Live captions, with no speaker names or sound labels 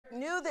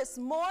new this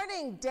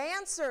morning,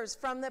 dancers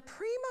from the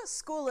Prima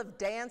School of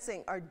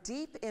Dancing are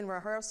deep in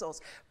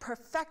rehearsals,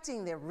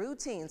 perfecting their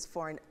routines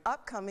for an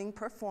upcoming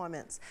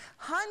performance.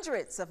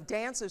 Hundreds of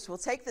dancers will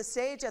take the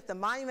stage at the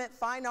Monument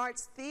Fine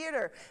Arts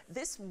Theater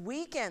this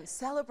weekend,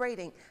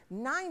 celebrating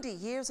 90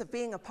 years of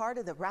being a part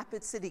of the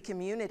Rapid City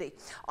community.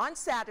 On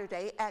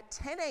Saturday at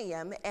 10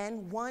 a.m.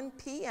 and 1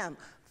 p.m.,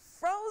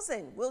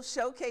 Frozen will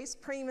showcase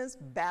Prima's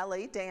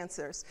ballet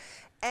dancers.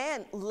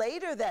 And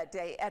later that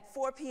day at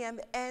 4 p.m.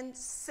 and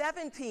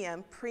 7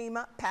 p.m.,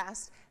 Prima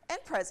Past and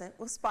Present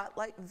will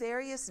spotlight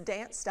various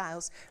dance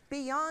styles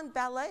beyond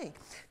ballet.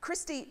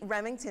 Christy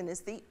Remington is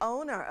the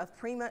owner of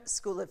Prima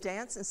School of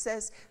Dance and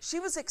says she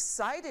was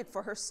excited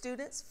for her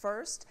students'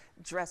 first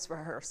dress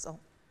rehearsal.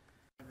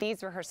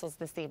 These rehearsals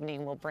this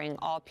evening will bring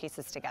all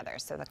pieces together,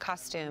 so the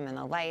costume and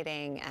the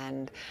lighting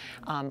and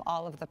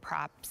all of the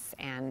props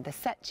and the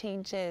set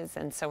changes,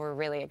 and so we're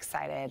really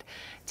excited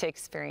to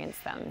experience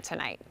them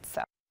tonight.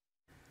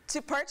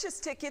 To purchase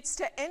tickets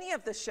to any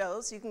of the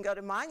shows, you can go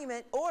to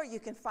Monument, or you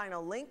can find a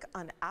link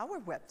on our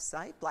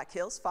website,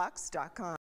 blackhillsfox.com.